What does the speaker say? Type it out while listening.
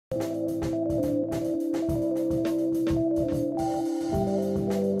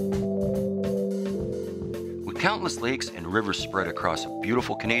countless lakes and rivers spread across a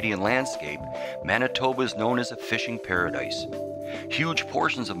beautiful Canadian landscape, Manitoba is known as a fishing paradise. Huge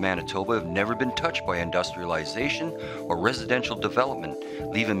portions of Manitoba have never been touched by industrialization or residential development,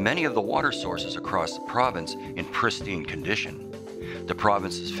 leaving many of the water sources across the province in pristine condition. The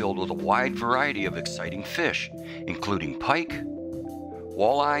province is filled with a wide variety of exciting fish, including pike,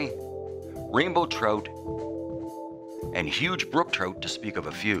 walleye, rainbow trout, and huge brook trout, to speak of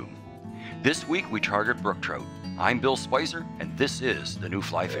a few. This week we target brook trout. I'm Bill Spicer, and this is the New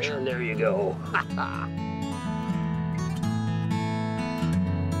Fly Fisher. And there you go.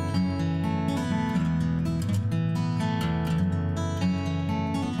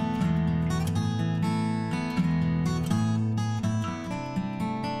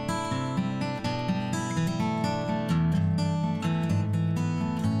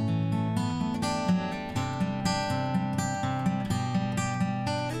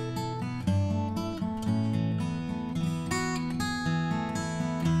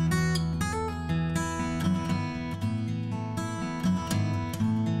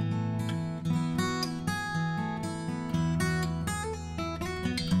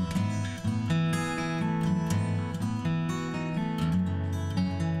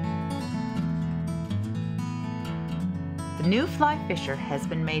 The New Fly Fisher has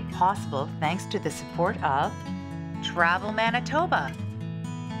been made possible thanks to the support of Travel Manitoba,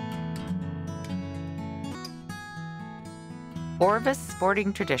 Orvis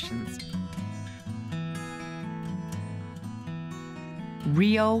Sporting Traditions,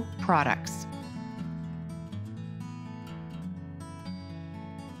 Rio Products,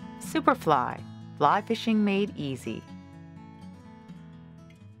 Superfly, fly fishing made easy.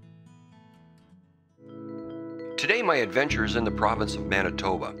 Today my adventure is in the province of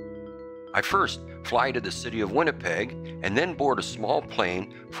Manitoba. I first fly to the city of Winnipeg and then board a small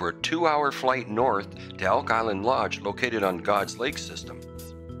plane for a 2-hour flight north to Elk Island Lodge located on God's Lake system.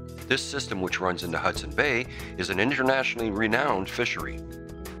 This system, which runs into Hudson Bay, is an internationally renowned fishery.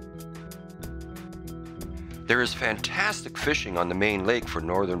 There is fantastic fishing on the main lake for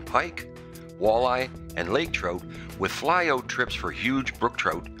northern pike, walleye, and lake trout, with fly-out trips for huge brook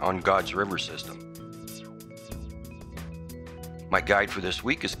trout on God's River system. My guide for this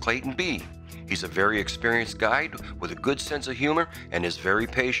week is Clayton B. He's a very experienced guide with a good sense of humor and is very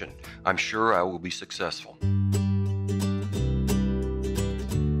patient. I'm sure I will be successful.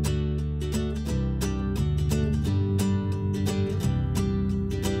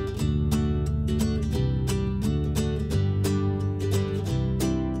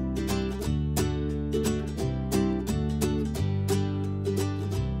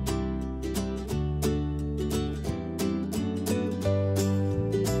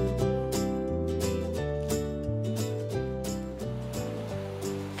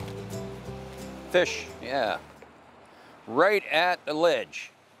 Fish, yeah. Right at the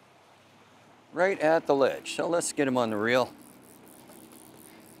ledge. Right at the ledge. So let's get him on the reel.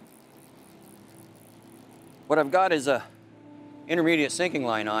 What I've got is a intermediate sinking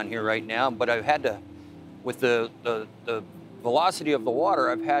line on here right now, but I've had to, with the velocity of the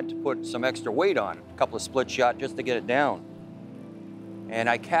water, I've had to put some extra weight on it, a couple of split shot just to get it down. And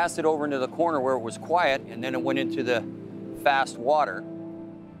I cast it over into the corner where it was quiet, and then it went into the fast water,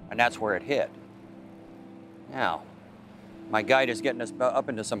 and that's where it hit. Now, my guide is getting us up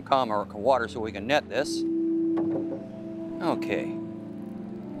into some calmer water so we can net this. Okay.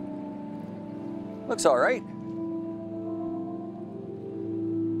 Looks all right.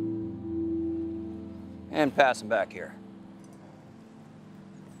 And pass him back here.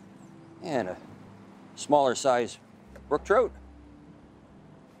 And a smaller size brook trout.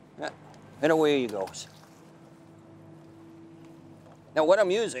 Yeah. And away he goes. Now what I'm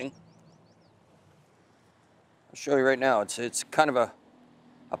using, I'll show you right now. It's kind of a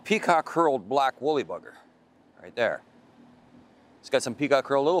peacock curled black woolly bugger, right there. It's got some peacock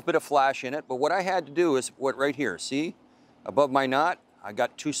curl, a little bit of flash in it, but what I had to do is what right here, see? Above my knot, I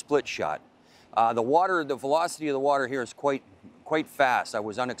got 2 split shot. The velocity of the water here is quite fast. I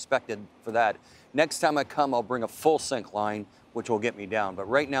was unexpected for that. Next time I come, I'll bring a full sink line, which will get me down. But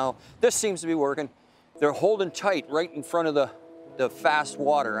right now, this seems to be working. They're holding tight right in front of the fast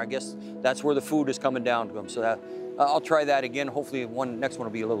water. I guess that's where the food is coming down to them. So that, I'll try that again. Hopefully next one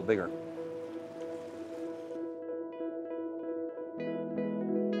will be a little bigger.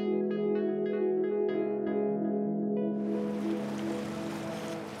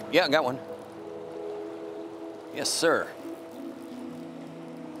 Yeah, I got one. Yes, sir.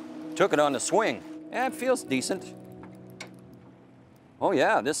 Took it on the swing. Yeah, it feels decent. Oh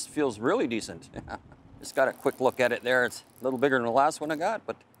yeah, this feels really decent. Just got a quick look at it there. It's a little bigger than the last one I got,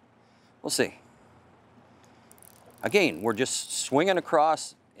 but we'll see. Again, we're just swinging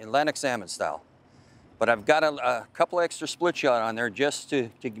across Atlantic salmon style. But I've got a couple extra split shot on there just to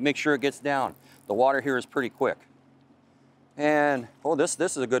make sure it gets down. The water here is pretty quick. And, oh, this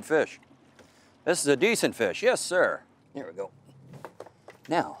is a good fish. This is a decent fish, yes, sir. Here we go.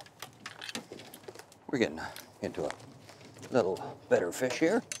 Now, we're getting into a little better fish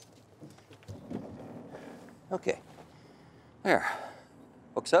here. Okay, there,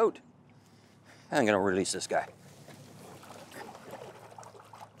 hook's out. I'm gonna release this guy.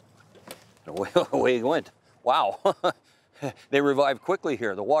 Away he went. Wow, they revive quickly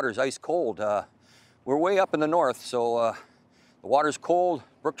here. The water's ice cold. We're way up in the north, so the water's cold,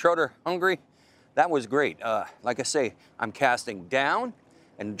 brook trout are hungry. That was great. Like I say, I'm casting down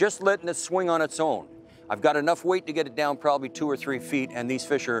and just letting it swing on its own. I've got enough weight to get it down probably 2 or 3 feet, and these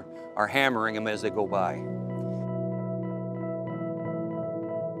fish are hammering them as they go by.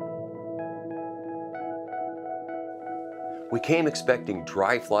 We came expecting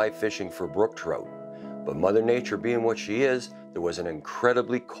dry fly fishing for brook trout, but Mother Nature being what she is, there was an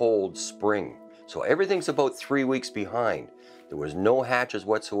incredibly cold spring. So everything's about 3 weeks behind. There was no hatches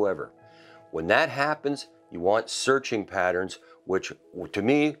whatsoever. When that happens, you want searching patterns, which to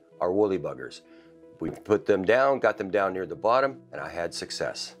me are woolly buggers. We put them down, got them down near the bottom, and I had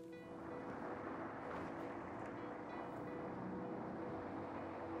success.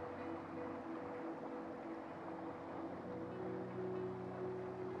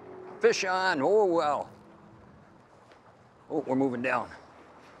 Fish on, oh well. Oh, we're moving down,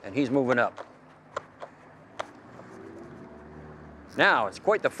 and he's moving up. Now, it's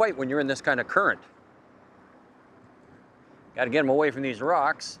quite the fight when you're in this kind of current. Got to get him away from these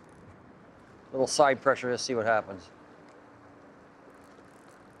rocks. Little side pressure, let's see what happens.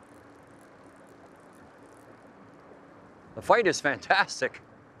 The fight is fantastic.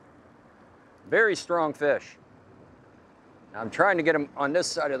 Very strong fish. Now, I'm trying to get him on this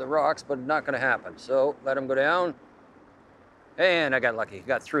side of the rocks, but not going to happen. So let him go down. And I got lucky,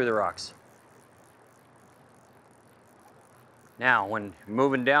 got through the rocks. Now, when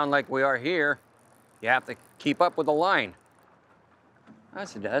moving down like we are here, you have to keep up with the line.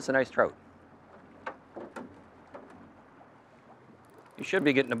 That's a nice trout. You should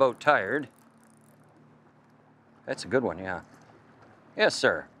be getting about tired. That's a good one, yeah. Yes,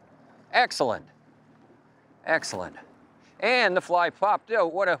 sir. Excellent. Excellent. And the fly popped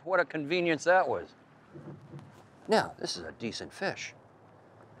out. What a convenience that was. Now, this is a decent fish.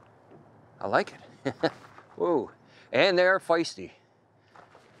 I like it. Whoa. And they're feisty.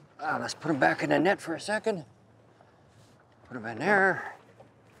 Let's put them back in the net for a second. Put them in there.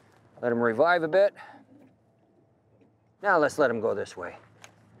 Let them revive a bit. Now let's let him go this way.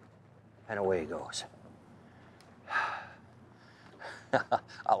 And away he goes.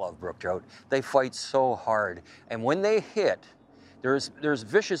 I love brook trout. They fight so hard. And when they hit, they're as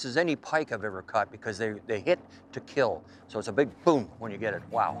vicious as any pike I've ever caught because they hit to kill. So it's a big boom when you get it.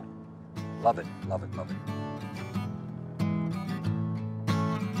 Wow. Love it, love it, love it.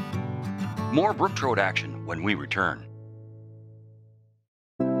 More brook trout action when we return.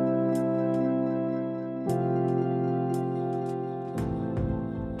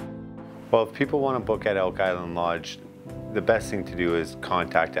 Well, if people want to book at Elk Island Lodge, the best thing to do is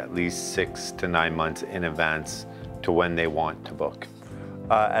contact at least 6 to 9 months in advance to when they want to book.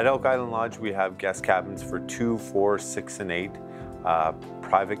 At Elk Island Lodge, we have guest cabins for 2, 4, 6, and 8.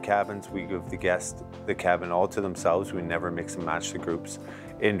 Private cabins, we give the guest the cabin all to themselves. We never mix and match the groups.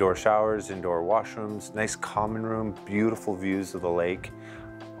 Indoor showers, indoor washrooms, nice common room, beautiful views of the lake,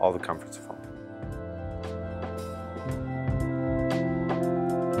 all the comforts of home.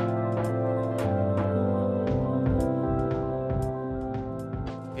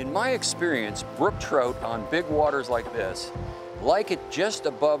 In my experience, brook trout on big waters like this like it just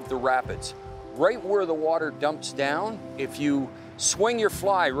above the rapids. Right where the water dumps down, if you swing your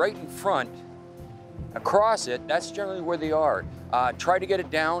fly right in front, across it, that's generally where they are. Try to get it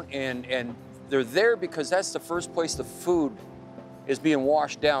down, and they're there because that's the first place the food is being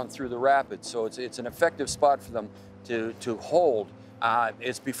washed down through the rapids. So it's an effective spot for them to hold.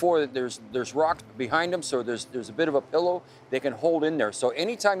 It's before there's rocks behind them, so there's a bit of a pillow they can hold in there. So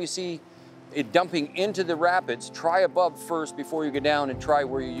anytime you see it dumping into the rapids, try above first before you go down, and try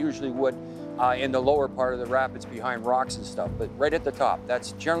where you usually would in the lower part of the rapids behind rocks and stuff. But right at the top,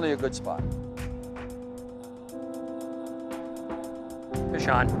 that's generally a good spot. Fish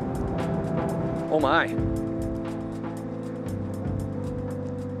on. Oh my.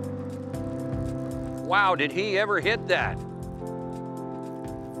 Wow, did he ever hit that?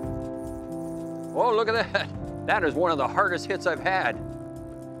 Oh, look at that. That is one of the hardest hits I've had.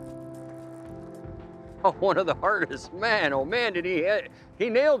 Oh, one of the hardest. Man, oh man, did he hit. He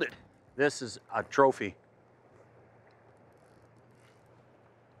nailed it. This is a trophy.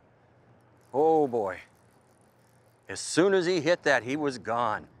 Oh boy. As soon as he hit that, he was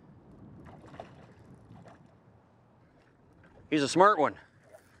gone. He's a smart one.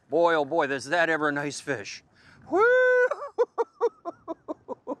 Boy, oh boy, is that ever a nice fish. Woo!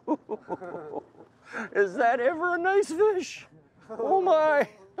 Is that ever a nice fish? Oh my.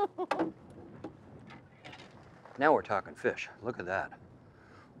 Now we're talking fish. Look at that.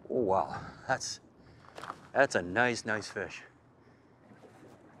 Oh wow, that's a nice fish.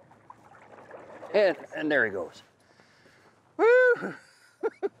 And there he goes. Woo!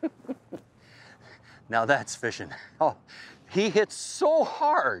 Now that's fishing. Oh, he hit so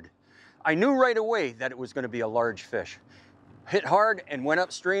hard. I knew right away that it was going to be a large fish. Hit hard and went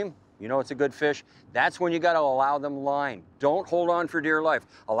upstream. You know it's a good fish. That's when you got to allow them line. Don't hold on for dear life.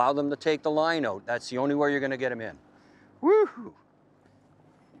 Allow them to take the line out. That's the only way you're going to get them in. Woo!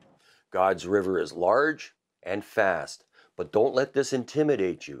 God's River is large and fast, but don't let this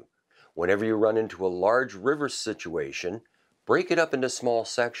intimidate you. Whenever you run into a large river situation, break it up into small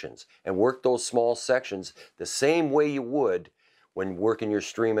sections and work those small sections the same way you would when working your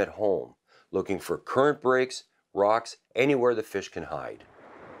stream at home, looking for current breaks, rocks, anywhere the fish can hide.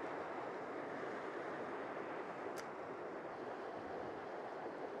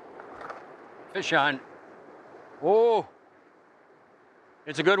 Fish on. Oh,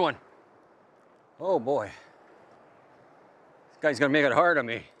 it's a good one. Oh boy. This guy's gonna make it hard on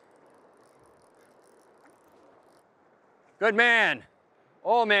me. Good man.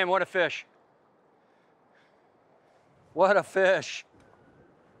 Oh man, what a fish. What a fish.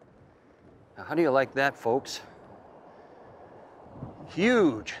 Now, how do you like that, folks?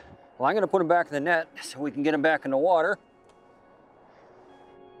 Huge. Well, I'm gonna put him back in the net so we can get him back in the water.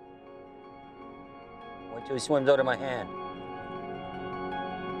 Wait till he swims out of my hand.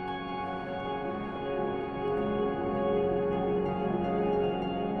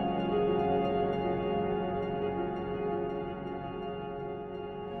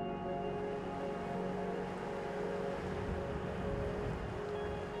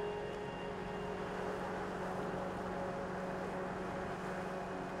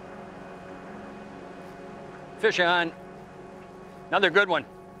 Fish on. Another good one.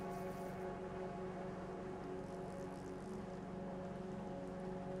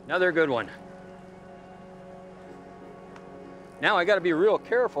 Another good one. Now I got to be real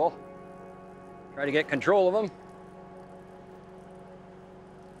careful. Try to get control of them.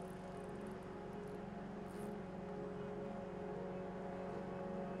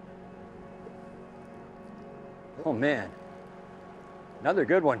 Oh man. Another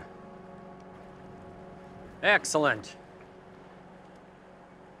good one. Excellent.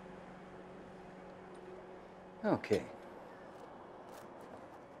 Okay.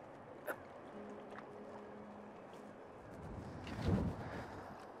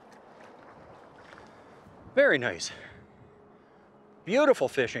 Very nice. Beautiful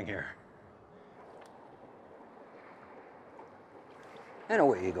fishing here. And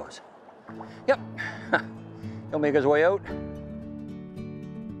away he goes. Yep. He'll make his way out.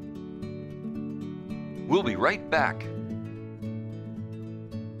 We'll be right back.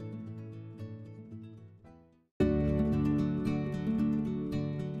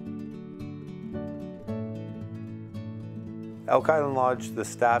 Elk Island Lodge, the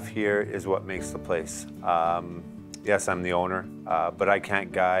staff here is what makes the place. Yes, I'm the owner, but I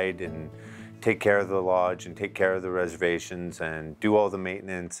can't guide and take care of the lodge and take care of the reservations and do all the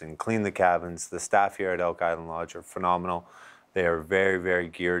maintenance and clean the cabins. The staff here at Elk Island Lodge are phenomenal. They are very, very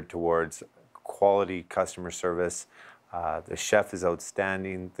geared towards quality customer service. The chef is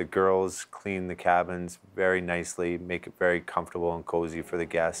outstanding. The girls clean the cabins very nicely, make it very comfortable and cozy for the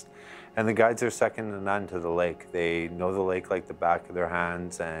guest. And the guides are second to none to the lake. They know the lake like the back of their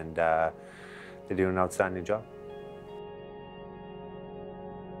hands, and they do an outstanding job.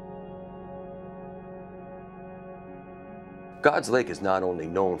 God's Lake is not only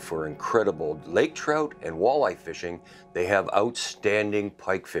known for incredible lake trout and walleye fishing, they have outstanding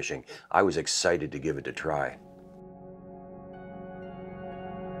pike fishing. I was excited to give it a try.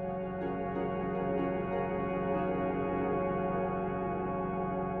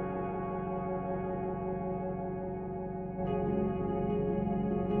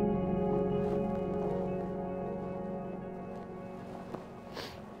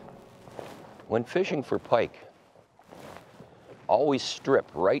 When fishing for pike, always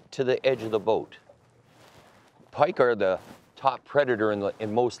strip right to the edge of the boat. Pike are the top predator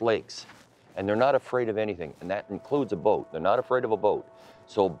in most lakes, and they're not afraid of anything, and that includes a boat. They're not afraid of a boat.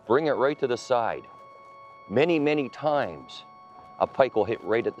 So bring it right to the side. many, many times, a pike will hit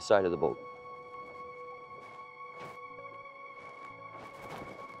right at the side of the boat.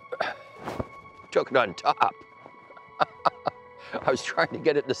 Took it on top. I was trying to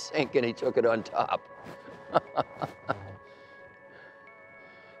get it to sink and he took it on top.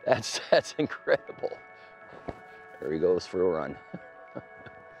 That's incredible. There he goes for a run.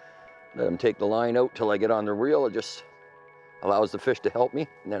 Let him take the line out till I get on the reel. It just allows the fish to help me,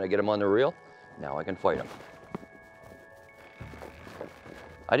 and then I get him on the reel. Now I can fight him.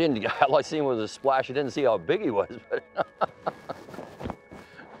 All I seen was a splash. I didn't see how big he was, but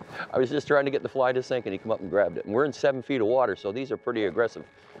I was just trying to get the fly to sink and he come up and grabbed it. And we're in 7 feet of water, so these are pretty aggressive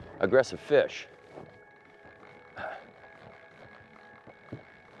fish.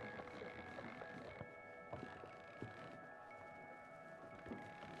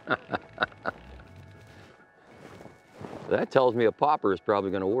 That tells me a popper is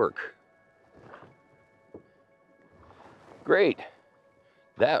probably going to work. Great.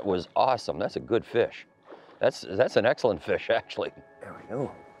 That was awesome. That's a good fish. That's an excellent fish, actually. There we go.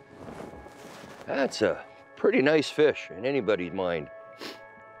 That's a pretty nice fish in anybody's mind.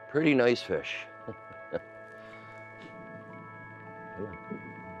 Pretty nice fish. There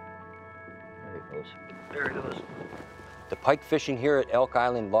he goes. There he goes. The pike fishing here at Elk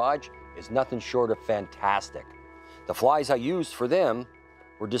Island Lodge is nothing short of fantastic. The flies I used for them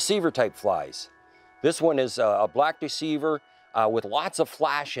were deceiver type flies. This one is a black deceiver with lots of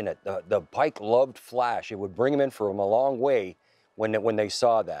flash in it. The pike loved flash. It would bring them in from a long way when they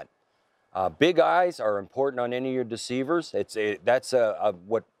saw that. Big eyes are important on any of your deceivers. That's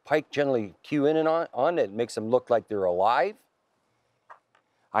what pike generally cue in and on. It makes them look like they're alive.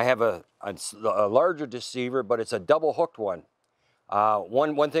 I have a larger deceiver, but it's a double hooked one.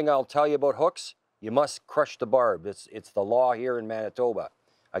 One thing I'll tell you about hooks, you must crush the barb. It's the law here in Manitoba.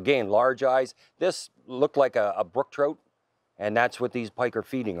 Again, large eyes. This looked like a brook trout, and that's what these pike are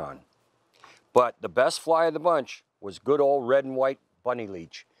feeding on. But the best fly of the bunch was good old red and white bunny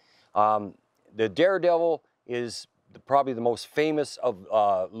leech. The Daredevil is probably the most famous of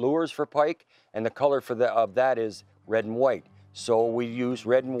lures for pike, and the color of that is red and white. So we use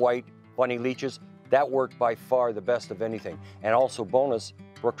red and white bunny leeches. That worked by far the best of anything. And also bonus,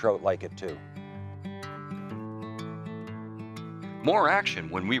 brook trout like it too. More action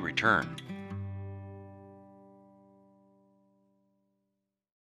when we return.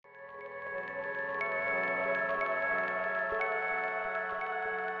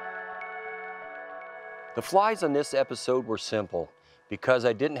 The flies on this episode were simple. Because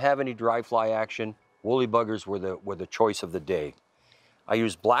I didn't have any dry fly action, woolly buggers were the choice of the day. I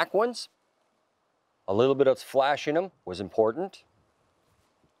used black ones. A little bit of flash in them was important.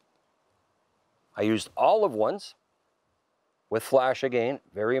 I used olive ones with flash again,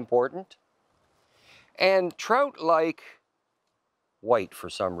 very important. And trout like white for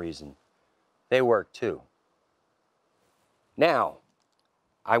some reason. They work too. Now,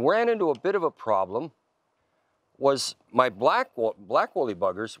 I ran into a bit of a problem. Was my black woolly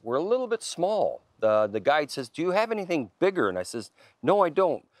buggers were a little bit small. The guide says, "Do you have anything bigger?" And I says, "No, I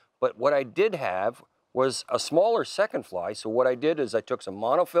don't." But what I did have was a smaller second fly. So what I did is I took some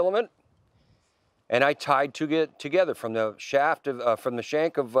monofilament and I tied together from the shaft from the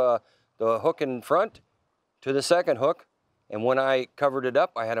shank of the hook in front to the second hook. And when I covered it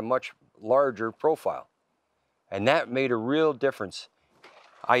up, I had a much larger profile, and that made a real difference.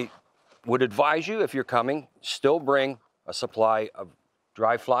 I would advise you, if you're coming, still bring a supply of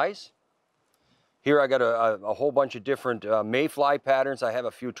dry flies. Here I got a whole bunch of different mayfly patterns. I have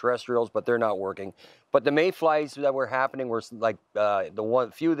a few terrestrials, but they're not working. But the mayflies that were happening were like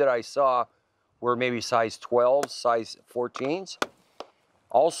the few that I saw were maybe size 12s, size 14s.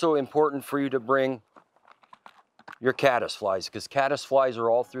 Also important for you to bring your caddis flies, because caddis flies are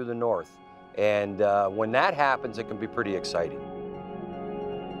all through the north. And when that happens, it can be pretty exciting.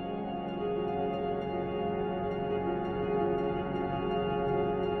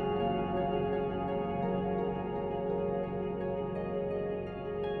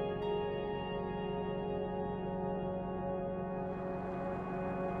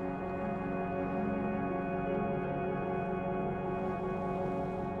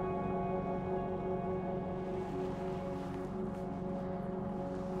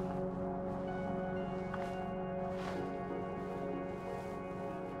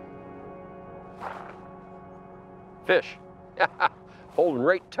 Fish. Holding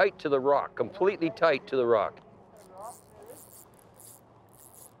right tight to the rock, completely tight to the rock.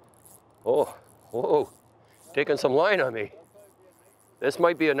 Oh, whoa, taking some line on me. This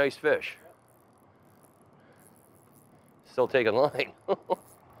might be a nice fish. Still taking line.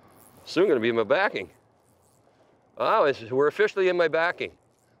 Soon gonna be in my backing. Oh, we're officially in my backing.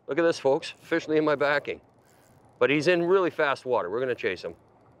 Look at this, folks, officially in my backing. But he's in really fast water. We're gonna chase him.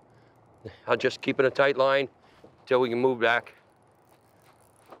 I'll just keep it a tight line until we can move back.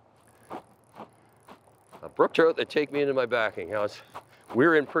 A brook trout that take me into my backing. Now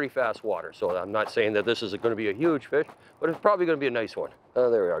we're in pretty fast water, so I'm not saying that this is gonna be a huge fish, but it's probably gonna be a nice one.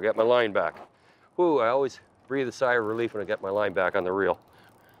 Oh, there we are, got my line back. Ooh, I always breathe a sigh of relief when I get my line back on the reel.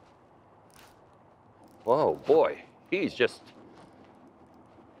 Oh boy, he's just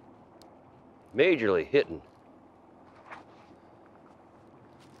majorly hitting.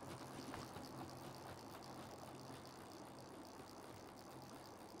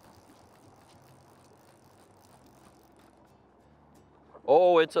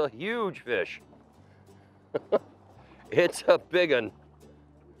 Oh, it's a huge fish. It's a big one.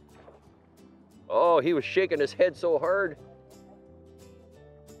 Oh, he was shaking his head so hard.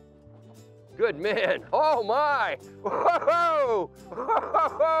 Good man. Oh my. Whoa!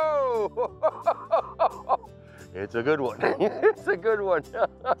 Whoa! It's a good one. It's a good one.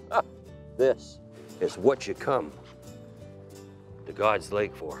 This is what you come to God's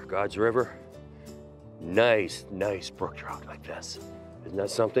Lake for, God's River. Nice, nice brook trout like this. Isn't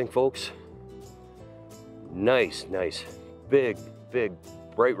that something, folks? Nice, nice, big, big,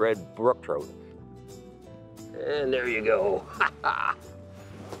 bright red brook trout. And there you go.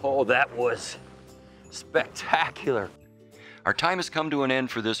 Oh, that was spectacular. Our time has come to an end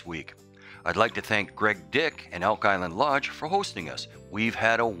for this week. I'd like to thank Greg Dick and Elk Island Lodge for hosting us. We've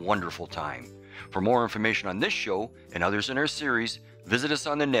had a wonderful time. For more information on this show and others in our series, visit us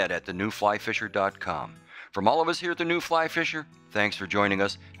on the net at thenewflyfisher.com. From all of us here at The New Fly Fisher, thanks for joining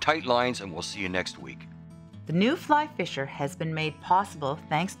us. Tight lines, and we'll see you next week. The New Fly Fisher has been made possible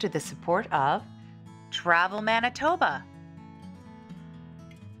thanks to the support of Travel Manitoba,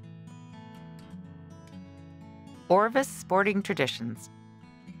 Orvis Sporting Traditions,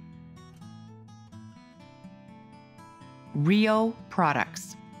 Rio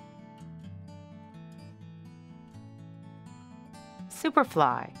Products,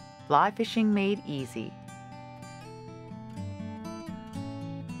 Superfly, fly fishing made easy.